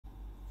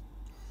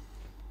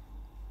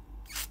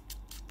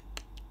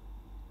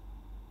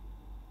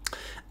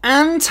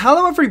And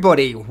hello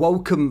everybody,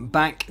 welcome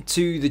back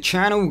to the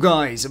channel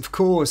guys. Of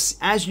course,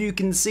 as you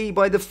can see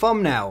by the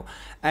thumbnail,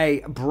 a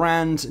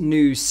brand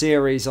new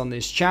series on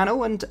this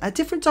channel and a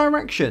different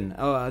direction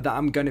that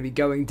I'm going to be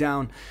going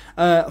down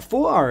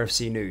for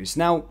RFC News.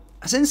 Now,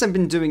 since I've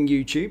been doing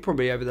YouTube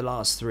probably over the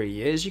last 3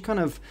 years, you kind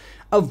of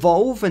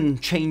evolve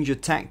and change your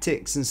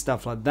tactics and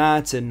stuff like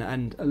that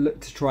and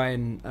look to try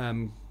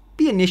and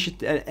be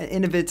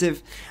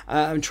innovative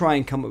and try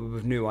and come up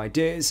with new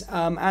ideas.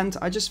 And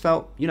I just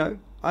felt, you know,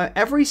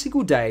 every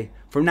single day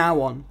from now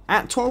on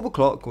at 12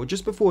 o'clock or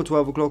just before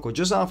 12 o'clock or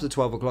just after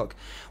 12 o'clock,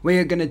 we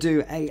are going to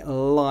do a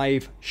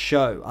live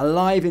show, a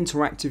live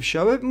interactive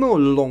show of more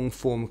long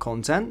form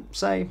content,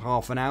 say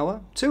half an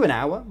hour to an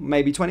hour,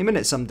 maybe 20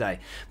 minutes someday,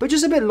 but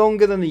just a bit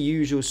longer than the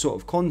usual sort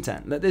of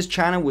content. That this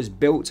channel was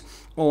built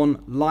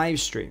on live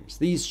streams.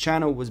 This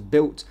channel was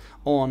built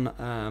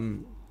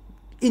on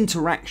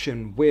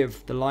interaction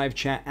with the live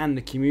chat and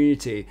the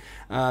community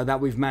that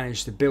we've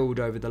managed to build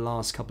over the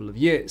last couple of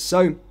years.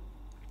 So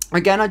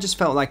again, I just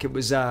felt like it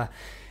was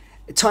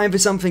time for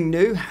something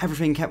new.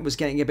 Everything was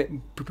getting a bit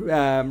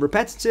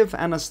repetitive,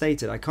 and as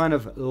stated, I kind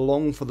of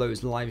long for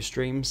those live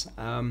streams.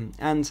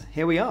 And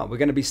here we are. We're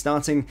going to be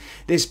starting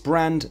this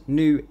brand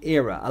new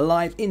era, a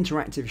live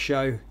interactive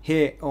show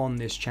here on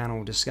this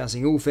channel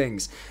discussing all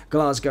things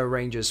Glasgow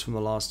Rangers from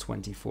the last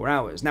 24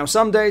 hours. Now,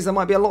 some days there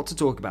might be a lot to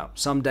talk about.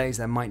 Some days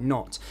there might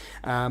not.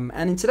 And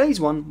in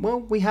today's one, well,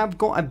 we have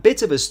got a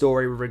bit of a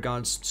story with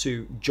regards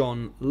to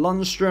John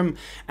Lundstram,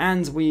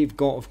 and we've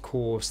got, of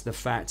course, the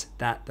fact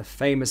that the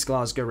famous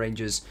Glasgow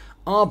Rangers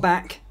are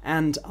back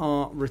and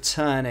are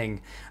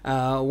returning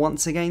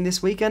once again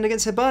this weekend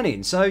against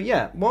Hibernian. So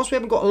yeah, whilst we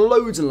haven't got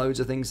loads and loads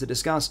of things to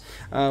discuss,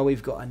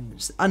 we've got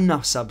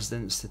enough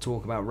substance to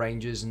talk about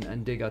Rangers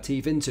and dig our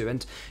teeth into.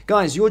 And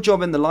guys, your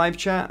job in the live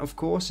chat, of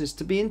course, is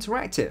to be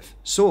interactive.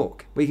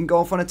 Sork, we can go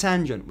off on a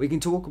tangent. We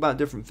can talk about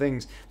different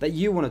things that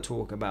you want to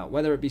talk about,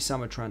 whether it be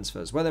summer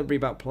transfers, whether it be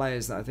about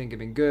players that I think have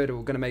been good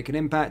or going to make an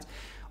impact,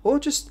 or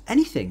just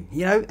anything,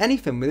 you know,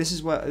 anything. This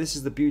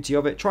is the beauty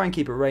of it. Try and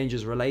keep it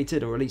Rangers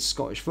related, or at least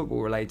Scottish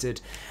football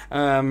related.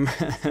 Yeah,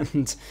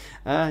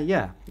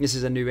 this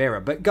is a new era.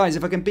 But guys,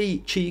 if I can be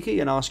cheeky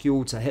and ask you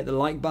all to hit the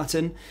like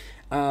button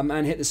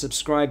and hit the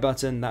subscribe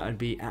button, that would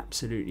be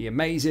absolutely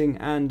amazing.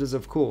 And as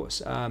of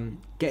course,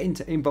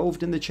 get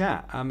involved in the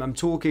chat. I'm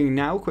talking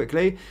now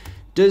quickly.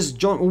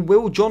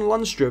 Will John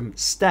Lundstram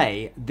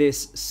stay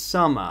this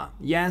summer?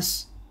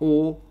 Yes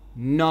or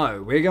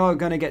no? We're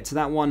going to get to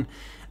that one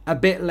a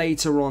bit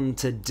later on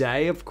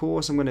today. Of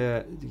course, I'm going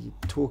to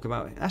talk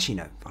about... Actually,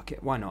 no, fuck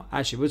it. Why not?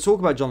 Actually, we'll talk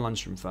about John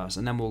Lundstram first,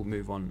 and then we'll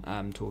move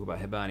on talk about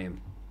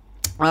Hibernian.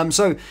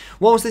 So,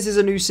 whilst this is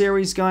a new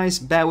series, guys,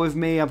 bear with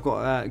me. I've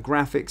got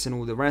graphics and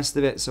all the rest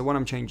of it, so when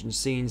I'm changing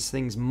scenes,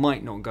 things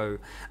might not go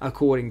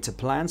according to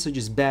plan, so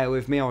just bear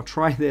with me. I'll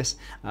try this.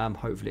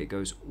 Hopefully it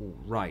goes all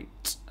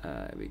right.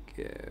 There we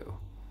go.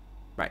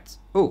 Right.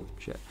 Oh,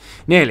 shit.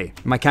 Nearly.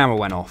 My camera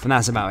went off, and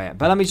that's about it.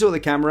 But let me sort the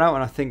camera out,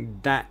 and I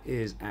think that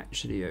is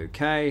actually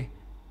okay.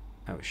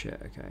 Oh, shit.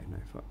 Okay. No,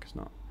 fuck. It's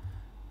not.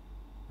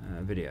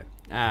 Video.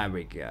 There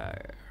we go.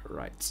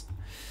 Right.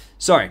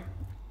 Sorry.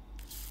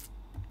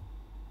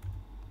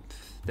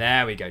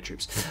 There we go,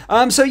 troops.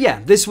 So yeah,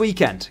 this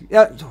weekend.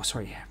 Oh,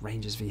 sorry, yeah,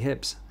 Rangers v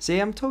Hibs. See,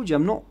 I'm told you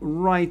I'm not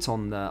right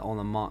on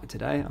the mark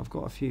today. I've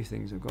got a few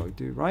things I've got to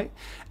do right.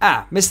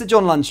 Mr.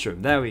 John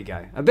Lundstram. There we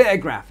go. A bit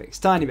of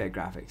graphics, tiny bit of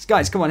graphics.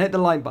 Guys, come on, hit the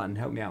like button.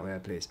 Help me out here,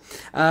 please,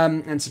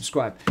 and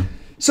subscribe.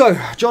 So,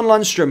 John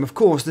Lundstram, of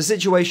course, the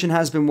situation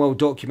has been well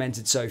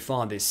documented so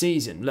far this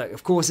season. Look,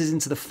 of course, he's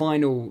into the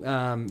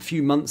final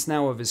few months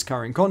now of his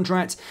current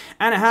contract,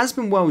 and it has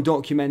been well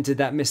documented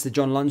that Mr.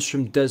 John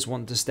Lundstram does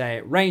want to stay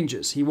at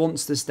Rangers. He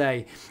wants to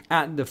stay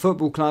at the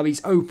football club. He's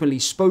openly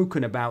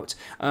spoken about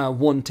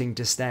wanting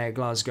to stay at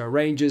Glasgow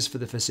Rangers for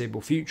the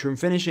foreseeable future and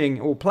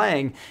finishing or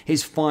playing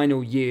his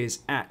final years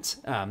at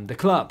the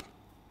club.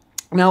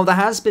 Now, there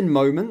has been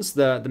moments,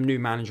 the new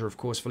manager, of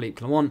course, Philippe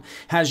Clement,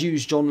 has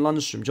used John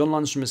Lundstram. John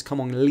Lundstram has come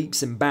on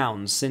leaps and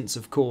bounds since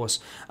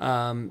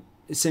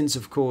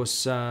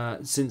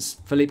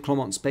Philippe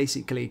Clement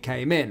basically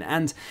came in,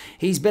 and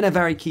he's been a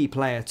very key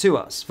player to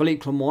us. Philippe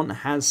Clement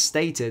has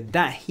stated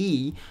that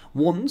he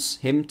wants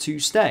him to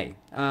stay.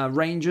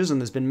 Rangers, and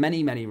there's been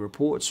many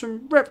reports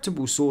from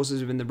reputable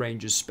sources within the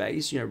Rangers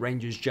space, you know,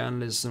 Rangers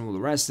journalists and all the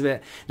rest of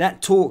it,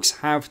 that talks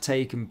have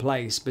taken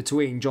place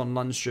between John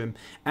Lundstram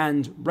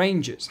and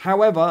Rangers.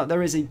 However,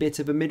 there is a bit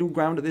of a middle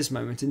ground at this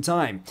moment in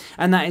time,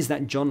 and that is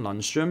that John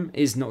Lundstram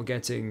is not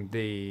getting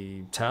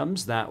the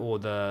terms that, or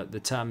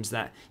the terms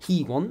that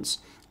he wants,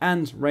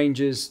 and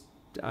Rangers,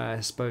 I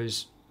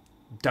suppose,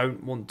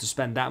 don't want to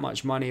spend that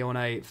much money on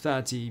a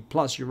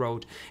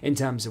 30-plus-year-old in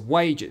terms of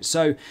wages.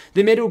 So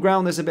the middle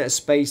ground, there's a bit of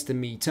space to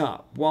meet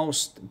up.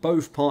 Whilst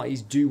both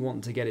parties do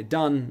want to get it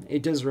done,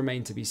 it does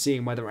remain to be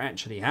seen whether it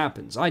actually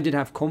happens. I did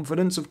have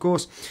confidence, of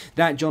course,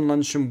 that John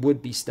Lundstram would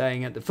be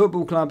staying at the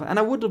football club, and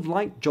I would have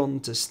liked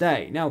John to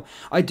stay. Now,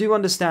 I do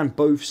understand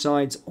both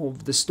sides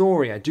of the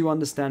story. I do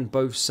understand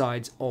both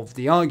sides of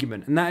the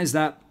argument, and that is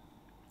that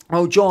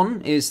Well,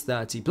 John is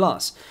 30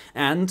 plus,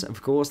 and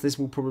of course this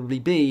will probably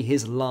be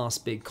his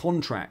last big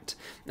contract.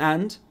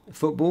 And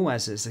football,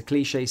 as it's a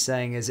cliche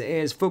saying as it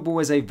is, football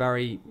is a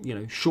very,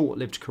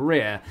 short-lived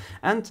career,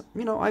 and,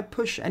 I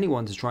push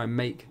anyone to try and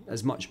make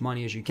as much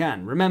money as you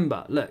can.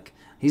 Remember, look,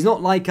 he's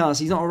not like us,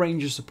 he's not a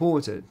Rangers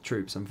supporter,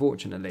 troops,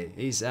 unfortunately.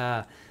 He's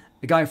a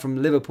guy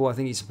from Liverpool, I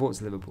think he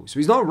supports Liverpool, so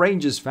he's not a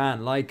Rangers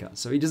fan like us,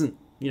 so he doesn't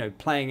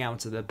playing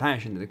out of the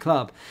passion of the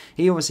club.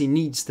 He obviously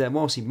needs to,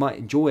 whilst he might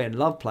enjoy and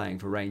love playing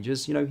for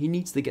Rangers, he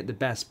needs to get the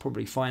best,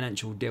 probably,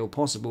 financial deal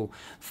possible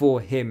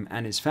for him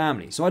and his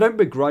family. So I don't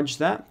begrudge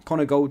that.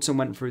 Connor Goldson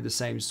went through the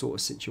same sort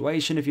of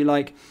situation, if you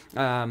like,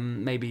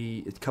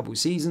 maybe a couple of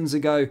seasons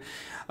ago.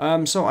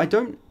 So I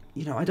don't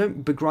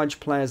begrudge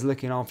players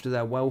looking after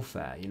their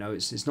welfare.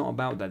 It's not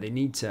about that. They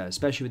need to,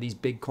 especially with these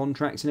big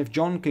contracts. And if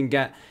John can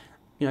get,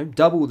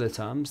 double the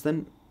terms,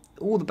 then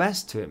all the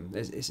best to him.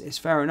 It's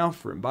fair enough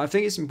for him. But I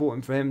think it's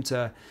important for him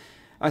to...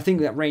 I think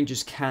that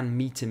Rangers can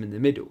meet him in the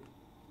middle.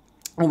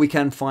 Or we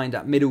can find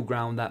that middle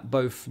ground that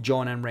both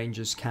John and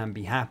Rangers can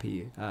be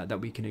happy,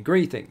 that we can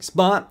agree things.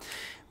 But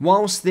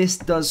whilst this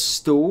does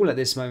stall at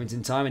this moment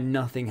in time and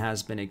nothing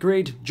has been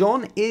agreed,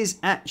 John is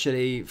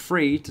actually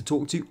free to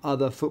talk to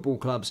other football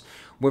clubs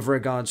with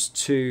regards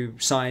to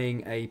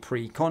signing a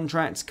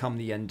pre-contract come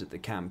the end of the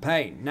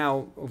campaign.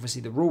 Now,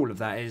 obviously, the rule of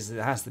that is that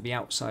it has to be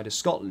outside of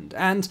Scotland.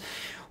 And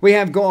we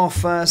have got our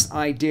first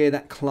idea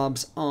that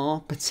clubs are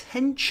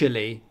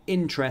potentially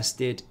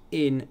interested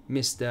in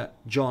Mr.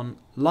 John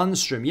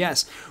Lundstram.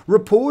 Yes,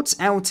 reports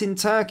out in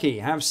Turkey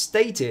have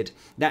stated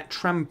that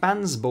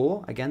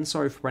Trabzonspor, again,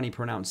 sorry for any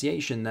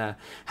pronunciation there,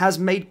 has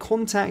made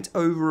contact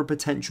over a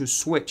potential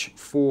switch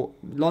for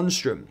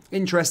Lundstram.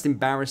 Interest in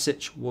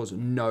Barisic was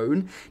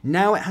known.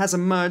 Now it has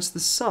emerged the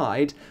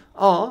side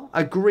are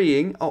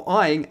agreeing or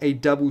eyeing a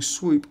double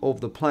swoop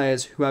of the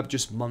players who have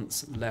just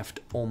months left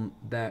on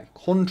their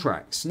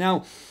contracts.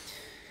 Now,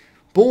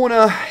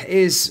 Borna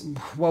is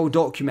well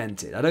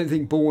documented. I don't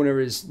think Borna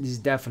is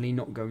definitely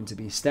not going to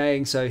be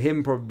staying, so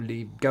him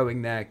probably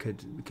going there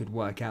could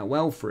work out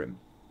well for him.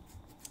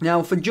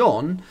 Now, for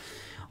John,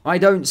 I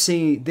don't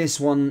see this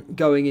one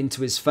going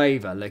into his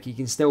favour. Like, he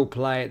can still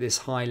play at this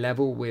high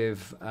level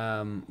with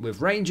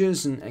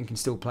Rangers and can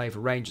still play for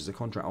Rangers. The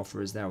contract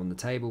offer is there on the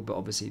table, but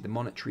obviously the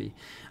monetary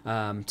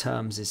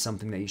terms is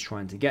something that he's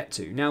trying to get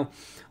to. Now,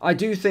 I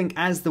do think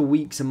as the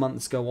weeks and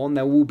months go on,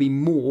 there will be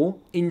more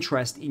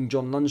interest in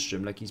John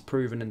Lundstram, like he's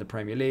proven in the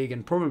Premier League,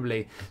 and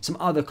probably some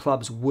other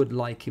clubs would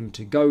like him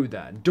to go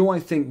there. Do I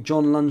think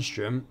John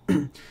Lundstram,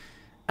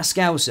 a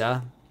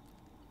Scouser,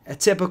 a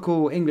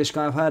typical English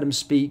guy, I've heard him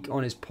speak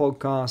on his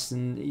podcast,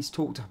 and he's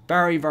talked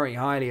very, very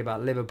highly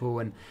about Liverpool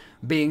and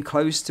being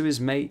close to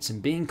his mates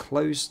and being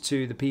close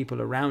to the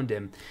people around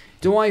him.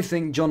 Do I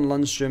think John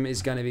Lundstram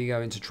is going to be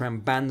going to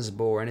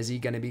Trabzonspor, and is he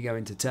going to be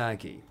going to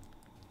Turkey?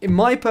 In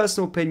my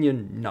personal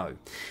opinion, no.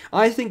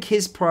 I think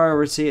his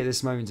priority at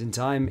this moment in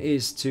time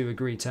is to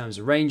agree terms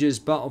with Rangers,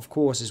 but of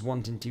course is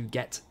wanting to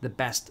get the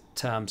best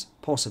terms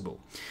possible.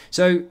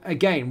 So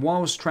again,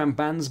 whilst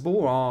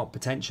Trabzonspor are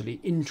potentially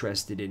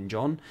interested in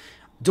John,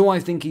 do I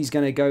think he's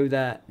going to go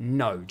there?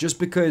 No. Just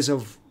because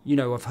of,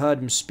 I've heard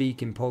him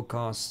speak in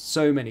podcasts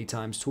so many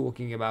times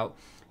talking about,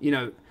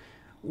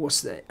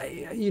 what's the,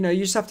 you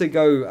just have to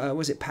go,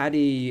 was it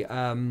Paddy...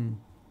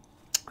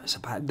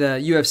 the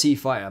UFC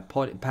fighter,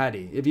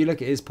 Paddy. If you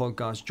look at his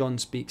podcast, John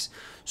speaks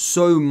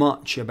so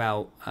much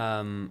about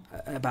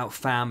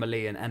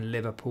family and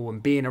Liverpool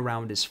and being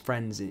around his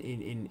friends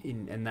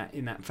in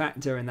that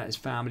factor, and that his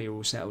family are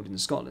all settled in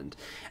Scotland.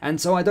 And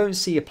so I don't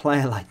see a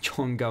player like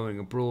John going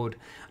abroad,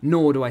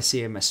 nor do I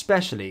see him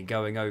especially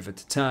going over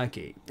to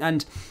Turkey.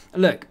 And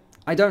look,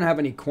 I don't have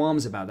any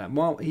qualms about that.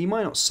 While he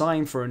might not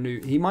sign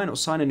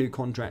a new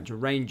contract to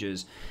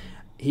Rangers,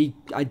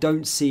 I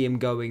don't see him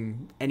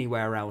going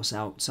anywhere else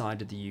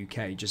outside of the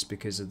UK just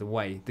because of the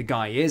way the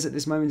guy is at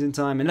this moment in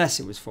time, unless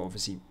it was for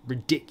obviously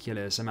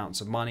ridiculous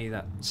amounts of money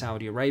that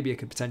Saudi Arabia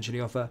could potentially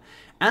offer,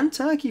 and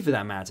Turkey for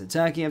that matter.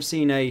 Turkey have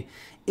seen a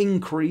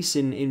increase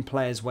in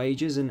players'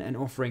 wages and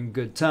offering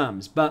good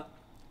terms, but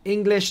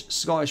English,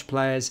 Scottish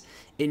players,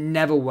 it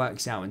never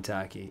works out in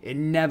Turkey. It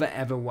never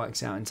ever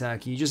works out in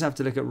Turkey. You just have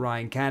to look at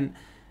Ryan Kent.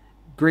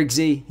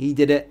 Griggsy, he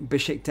did it.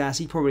 Besiktas,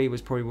 he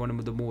was probably one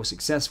of the more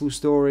successful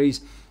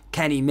stories.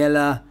 Kenny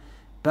Miller,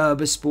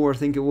 Bursaspor, I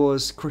think it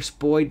was. Chris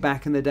Boyd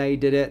back in the day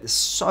did it. There's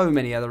so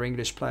many other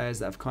English players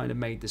that have kind of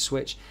made the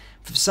switch.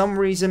 For some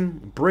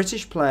reason,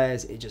 British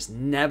players, it just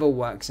never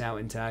works out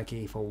in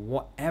Turkey for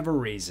whatever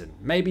reason.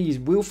 Maybe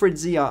Wilfried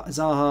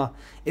Zaha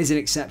is an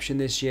exception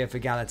this year for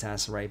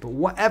Galatasaray, but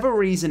whatever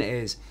reason it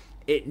is,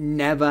 it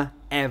never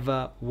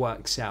ever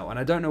works out, and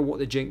I don't know what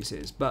the jinx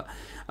is, but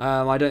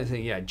I don't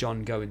think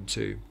John going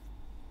to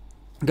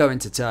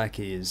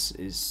Turkey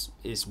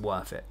is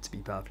worth it, to be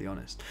perfectly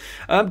honest.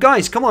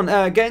 Guys, come on,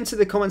 get into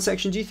the comment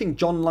section. Do you think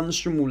John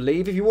Lundstram will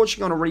leave? If you're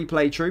watching on a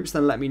replay, troops,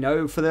 then let me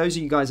know. For those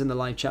of you guys in the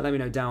live chat, let me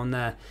know down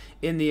there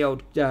in the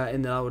old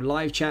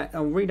live chat.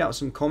 I'll read out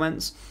some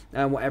comments.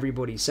 what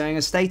everybody's saying.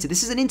 As stated,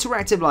 this is an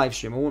interactive live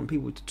stream. I want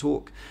people to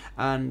talk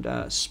and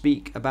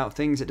speak about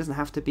things. It doesn't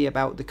have to be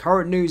about the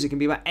current news. It can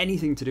be about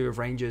anything to do with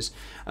Rangers.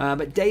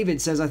 But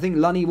David says, I think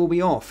Lunny will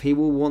be off. He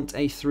will want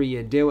a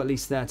 3-year deal, at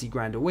least 30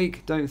 grand a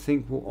week. Don't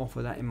think we'll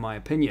offer that, in my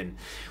opinion.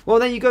 Well,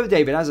 there you go,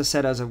 David. As I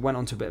said, as I went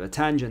on to a bit of a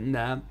tangent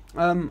there,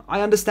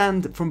 I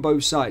understand from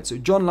both sides. So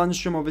John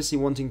Lundstram obviously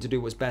wanting to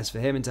do what's best for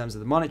him in terms of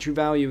the monetary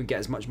value and get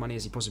as much money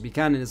as he possibly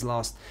can in his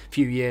last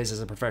few years as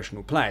a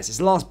professional player. It's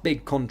his last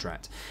big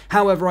contract.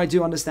 However, I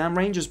do understand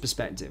Rangers'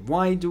 perspective.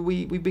 Why do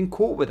we've been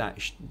caught with that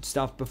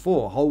stuff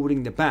before,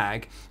 holding the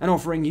bag and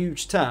offering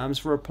huge terms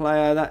for a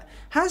player that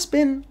has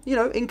been, you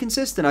know,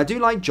 inconsistent. I do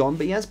like John,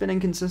 but he has been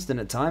inconsistent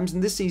at times,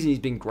 and this season he's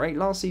been great.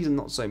 Last season,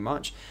 not so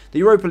much. The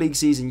Europa League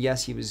season,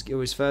 yes,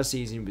 his first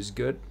season he was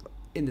good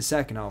in the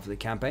second half of the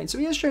campaign, so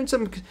he has shown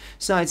some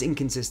signs of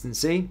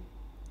inconsistency.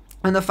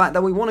 And the fact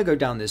that we want to go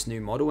down this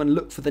new model and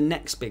look for the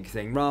next big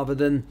thing rather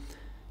than,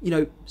 you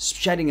know,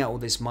 shedding out all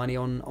this money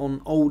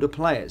on older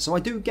players. So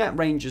I do get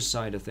Rangers'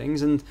 side of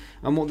things and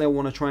what they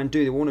want to try and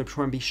do. They want to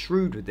try and be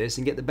shrewd with this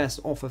and get the best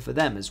offer for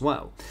them as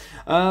well.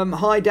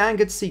 Hi Dan,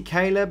 good to see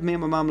Caleb. Me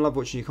and my mum love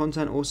watching your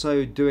content.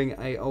 Also doing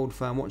a old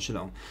firm watch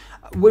along.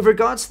 With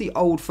regards to the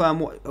old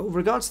firm,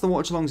 regards to the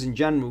watch-alongs in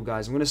general,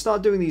 guys, I'm going to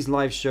start doing these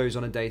live shows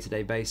on a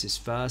day-to-day basis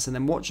first, and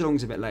then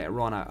watch-alongs a bit later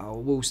on I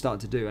will start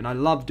to do. And I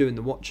love doing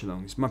the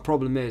watch-alongs. My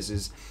problem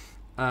is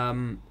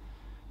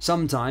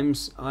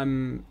sometimes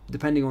I'm,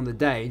 depending on the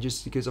day,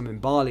 just because I'm in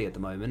Bali at the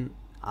moment,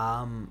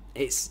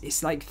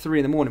 it's like 3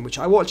 in the morning, which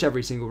I watch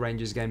every single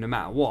Rangers game no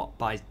matter what,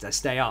 but I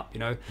stay up, you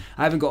know.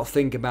 I haven't got to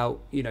think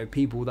about, you know,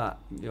 people that,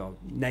 you know,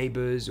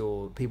 neighbours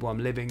or people I'm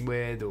living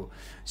with or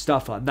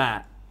stuff like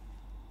that,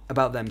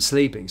 about them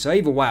sleeping. So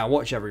either way, I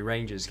watch every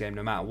Rangers game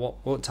no matter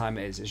what time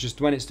it is. It's just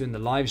when it's doing the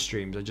live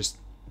streams, I just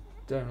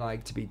don't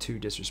like to be too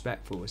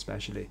disrespectful,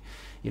 especially,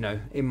 you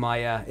know, in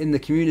my in the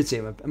community.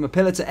 I'm a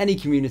pillar to any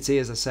community,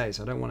 as I say,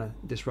 so I don't want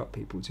to disrupt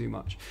people too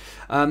much.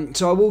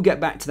 So I will get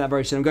back to that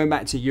very soon. I'm going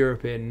back to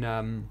Europe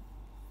in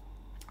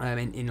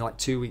like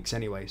 2 weeks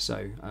anyway,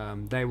 so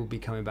they will be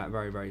coming back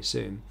very, very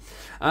soon.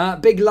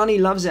 Big Lunny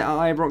loves it at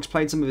Ibrox,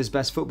 played some of his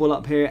best football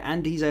up here,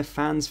 and he's a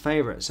fan's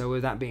favourite. So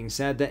with that being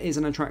said, there is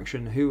an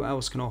attraction. Who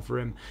else can offer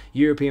him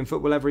European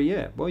football every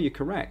year? Well, you're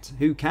correct.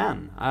 Who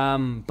can?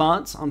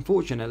 But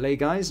unfortunately,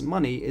 guys,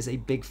 money is a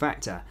big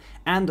factor.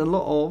 And a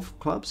lot of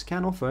clubs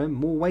can offer him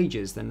more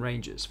wages than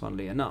Rangers,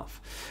 funnily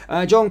enough.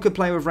 John could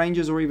play with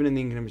Rangers or even in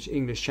the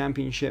English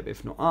Championship,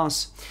 if not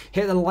us.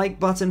 Hit the like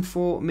button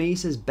for me,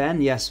 says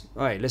Ben. Yes.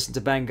 All right, listen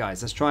to Ben,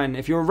 guys. Let's try and,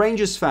 if you're a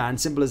Rangers fan,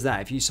 simple as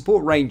that. If you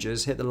support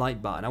Rangers, hit the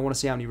like button. I want to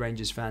see how many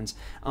Rangers fans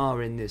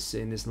are in this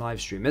live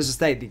stream. As I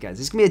stated,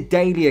 guys, it's going to be a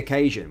daily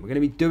occasion. We're going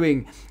to be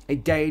doing a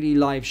daily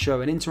live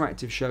show, an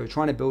interactive show,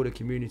 trying to build a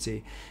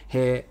community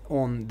here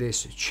on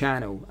this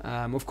channel.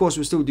 Of course,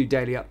 we'll still do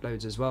daily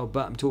uploads as well,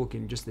 but I'm talking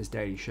just this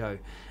daily show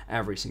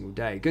every single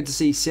day. Good to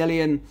see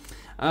Cillian.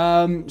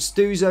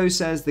 Stuzo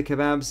says the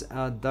kebabs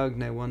are Doug,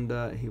 no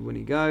wonder he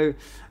wouldn't go.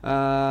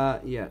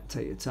 Yeah,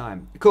 take your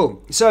time.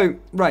 Cool. So,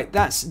 right,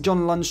 that's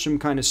John Lundstram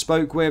kind of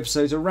spoke with.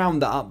 So to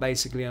round that up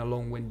basically in a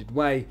long-winded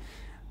way,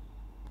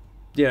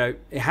 you know,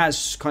 it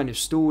has kind of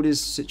stalled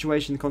his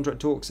situation, the contract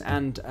talks,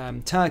 and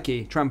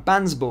Turkey,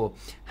 Trabzonspor,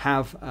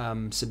 have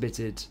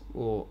submitted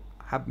or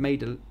have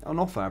made an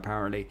offer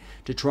apparently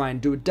to try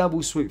and do a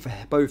double swoop for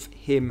both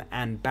him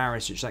and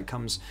Barisic. That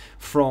comes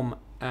from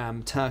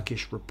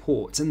Turkish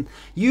reports, and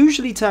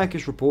usually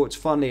Turkish reports,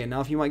 funnily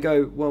enough, you might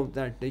go, well,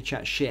 they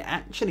chat shit.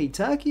 Actually,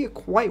 Turkey are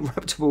quite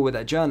reputable with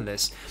their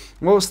journalists,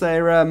 whilst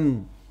they're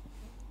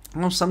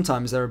well,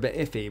 sometimes they're a bit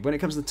iffy when it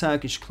comes to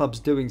Turkish clubs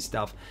doing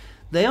stuff.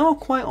 They are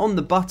quite on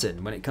the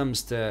button when it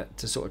comes to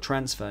sort of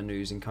transfer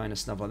news and kind of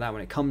stuff like that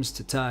when it comes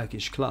to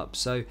Turkish clubs.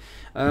 So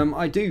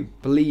I do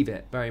believe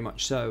it very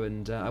much so,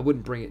 and I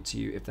wouldn't bring it to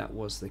you if that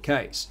was the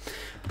case.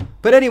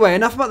 But anyway,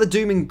 enough about the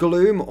doom and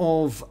gloom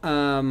of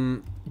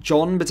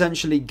John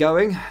potentially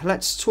going.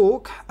 Let's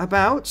talk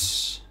about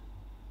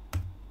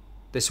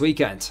this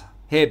weekend.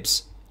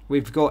 Hibs.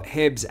 We've got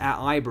Hibs at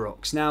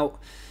Ibrox. Now,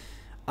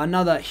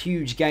 another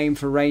huge game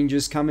for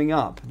Rangers coming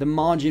up. The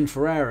margin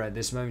for error at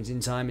this moment in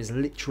time is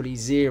literally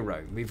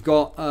zero. We've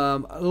got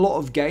a lot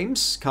of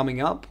games coming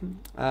up,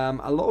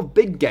 a lot of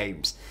big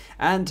games.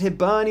 And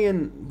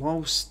Hibernian,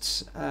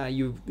 whilst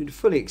you would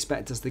fully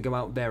expect us to go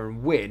out there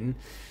and win,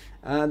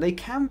 they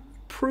can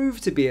prove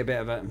to be a bit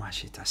of a...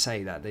 Actually, I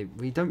say that,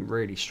 we don't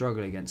really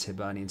struggle against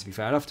Hibernian, to be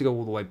fair. I'd have to go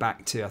all the way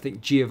back to, I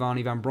think,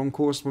 Giovanni Van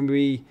Bronckhorst when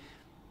we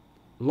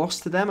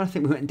lost to them. I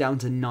think we went down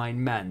to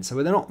 9 men, so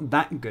they're not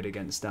that good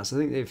against us. I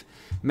think they've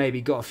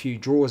maybe got a few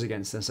draws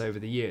against us over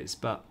the years,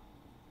 but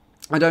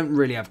I don't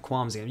really have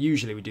qualms against them.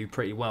 Usually we do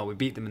pretty well. We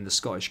beat them in the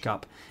Scottish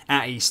Cup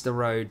at Easter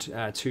Road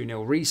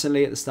 2-0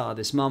 recently at the start of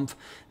this month.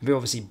 We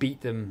obviously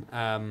beat them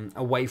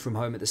away from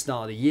home at the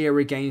start of the year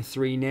again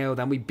 3-0.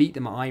 Then we beat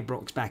them at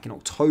Ibrox back in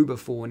October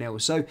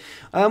 4-0. So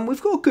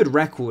we've got a good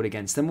record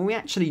against them, and we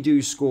actually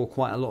do score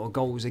quite a lot of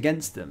goals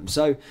against them.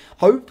 So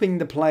hoping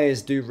the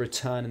players do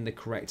return in the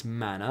correct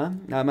manner.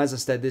 As I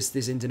said,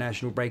 this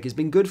international break has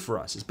been good for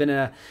us. It's been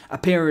a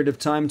period of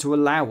time to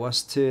allow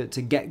us to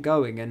get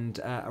going and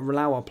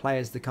allow our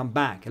players to come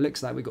back. It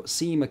looks like we've got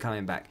Seema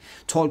coming back.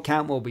 Todd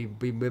Cantwell will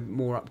be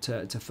more up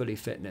to fully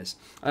fitness.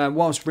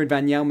 Whilst Fred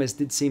van Jelmes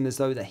did seem as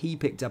though that he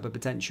picked up a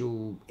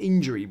potential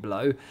injury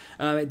blow,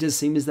 it does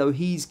seem as though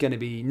he's going to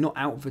be not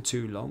out for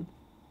too long.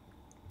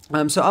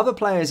 So other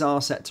players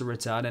are set to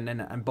return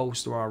and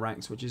bolster our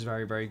ranks, which is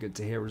very, very good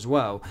to hear as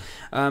well.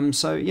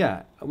 So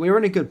yeah, we're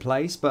in a good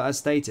place, but as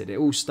stated, it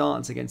all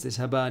starts against this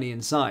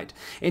Hibernian side.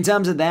 In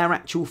terms of their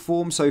actual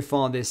form so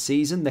far this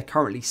season, they're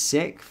currently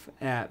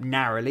 6th,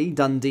 narrowly.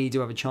 Dundee do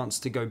have a chance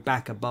to go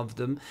back above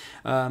them.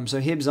 So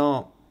Hibs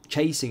are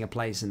chasing a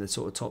place in the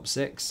sort of top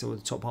 6 or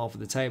the top half of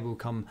the table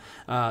come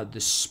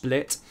the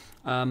split.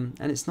 And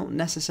it's not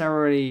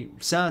necessarily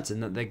certain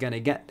that they're going to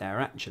get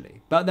there,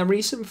 actually. But their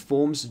recent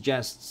form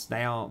suggests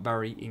they are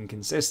very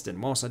inconsistent.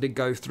 Whilst I did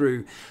go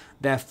through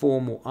their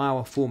form or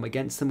our form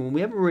against them, and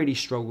we haven't really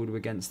struggled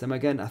against them.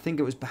 Again, I think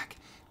it was back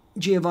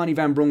Giovanni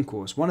van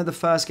Bronckhorst, one of the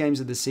first games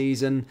of the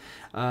season,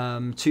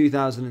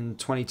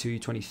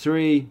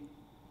 2022-23.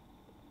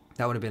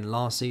 That would have been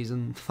last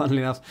season,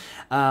 funnily enough.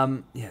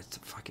 Yeah,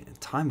 fucking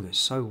time goes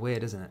so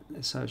weird, isn't it?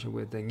 It's such a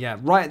weird thing. Yeah,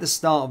 right at the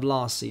start of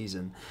last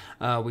season,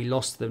 we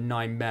lost the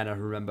 9 men, I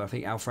remember. I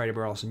think Alfredo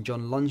Barros and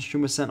John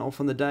Lundstram were sent off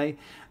on the day.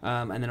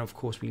 And then, of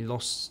course, we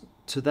lost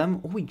to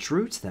them. Or we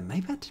drew to them.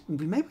 Maybe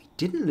we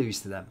didn't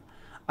lose to them.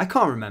 I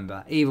can't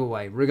remember. Either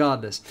way,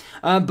 regardless.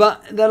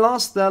 But their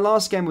last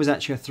game was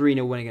actually a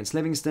 3-0 win against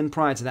Livingston.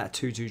 Prior to that,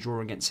 2-2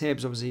 draw against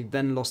Hibs. Obviously,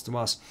 then lost to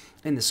us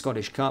in the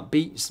Scottish Cup.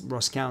 Beat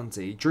Ross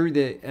County. Drew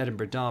the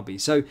Edinburgh Derby.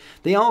 So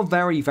they are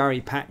very, very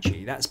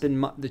patchy. That's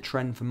been the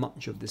trend for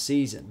much of the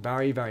season.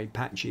 Very, very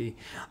patchy.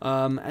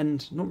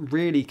 And not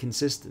really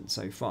consistent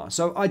so far.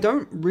 So I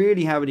don't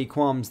really have any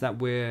qualms that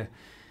we're...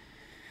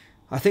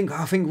 I think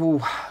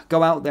we'll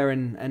go out there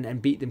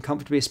and beat them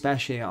comfortably,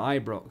 especially at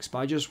Ibrox. But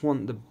I just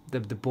want the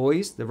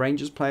boys, the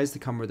Rangers players, to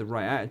come with the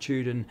right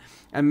attitude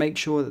and make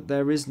sure that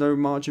there is no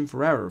margin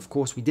for error. Of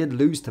course, we did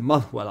lose to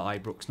Motherwell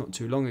at Ibrox not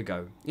too long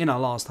ago in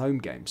our last home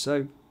game.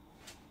 So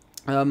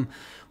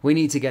we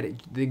need to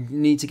get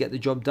the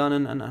job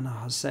done, and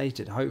as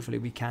stated, hopefully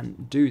we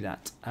can do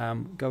that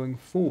going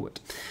forward.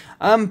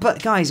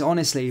 But guys,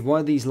 honestly, one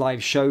of these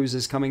live shows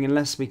is coming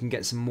unless we can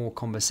get some more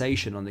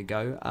conversation on the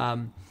go.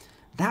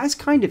 That's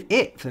kind of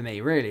it for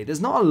me, really.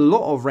 There's not a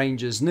lot of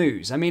Rangers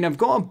news. I mean, I've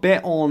got a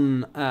bit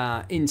on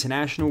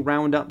international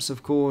roundups,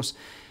 of course.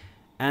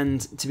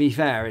 And to be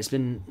fair, it's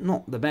been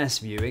not the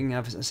best viewing.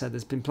 As I said,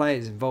 there's been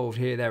players involved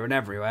here, there, and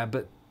everywhere.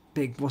 But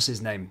what's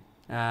his name?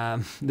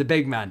 The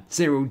big man,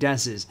 Cyril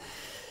Dessers.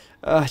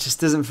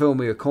 Just doesn't fill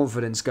me with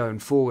confidence going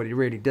forward. It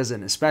really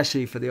doesn't,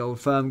 especially for the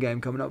Old Firm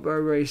game coming up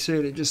very, very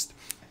soon. It just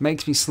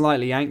makes me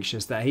slightly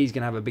anxious that he's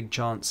going to have a big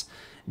chance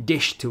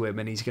dished to him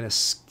and he's going to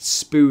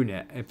spoon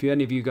it. If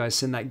any of you guys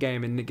seen that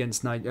game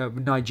against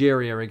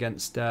Nigeria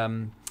against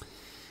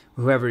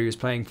whoever he was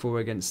playing for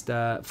against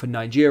for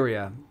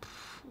Nigeria,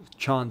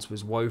 chance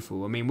was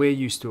woeful. I mean, we're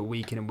used to it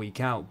week in and week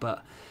out,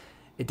 but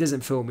it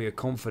doesn't fill me with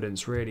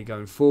confidence really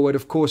going forward.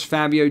 Of course,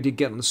 Fabio did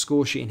get on the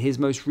score sheet in his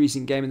most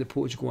recent game in the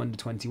Portugal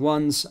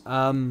under-21s.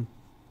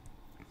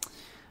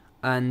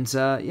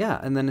 Yeah,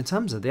 and then in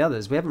terms of the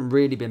others, we haven't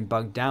really been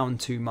bugged down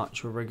too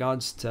much with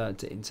regards to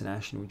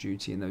international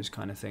duty and those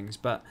kind of things.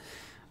 But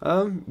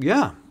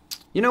yeah,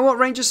 you know what,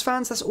 Rangers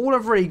fans, that's all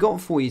I've really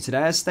got for you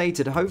today. As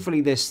stated, hopefully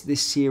this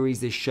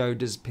series, this show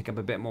does pick up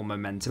a bit more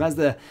momentum. As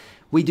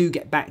we do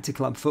get back to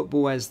club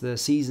football, as the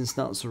season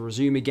starts to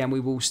resume again, we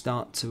will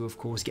start to, of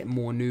course, get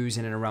more news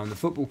in and around the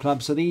football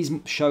club. So these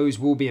shows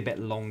will be a bit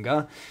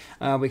longer.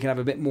 We can have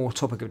a bit more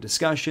topic of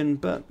discussion.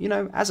 But, you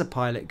know, as a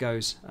pilot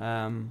goes,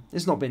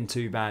 it's not been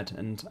too bad.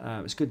 And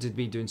it's good to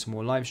be doing some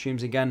more live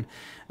streams again.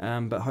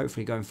 But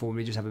hopefully going forward,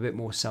 we just have a bit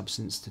more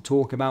substance to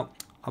talk about.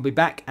 I'll be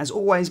back, as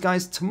always,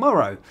 guys,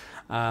 tomorrow,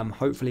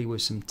 hopefully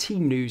with some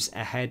team news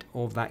ahead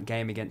of that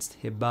game against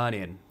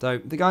Hibernian. So,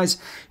 the guys,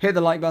 hit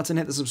the like button,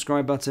 hit the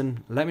subscribe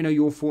button. Let me know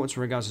your thoughts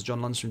in regards to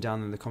John Lundstram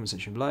down in the comment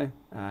section below.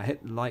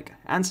 Hit the like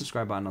and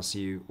subscribe button. I'll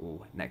see you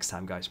all next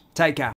time, guys. Take care.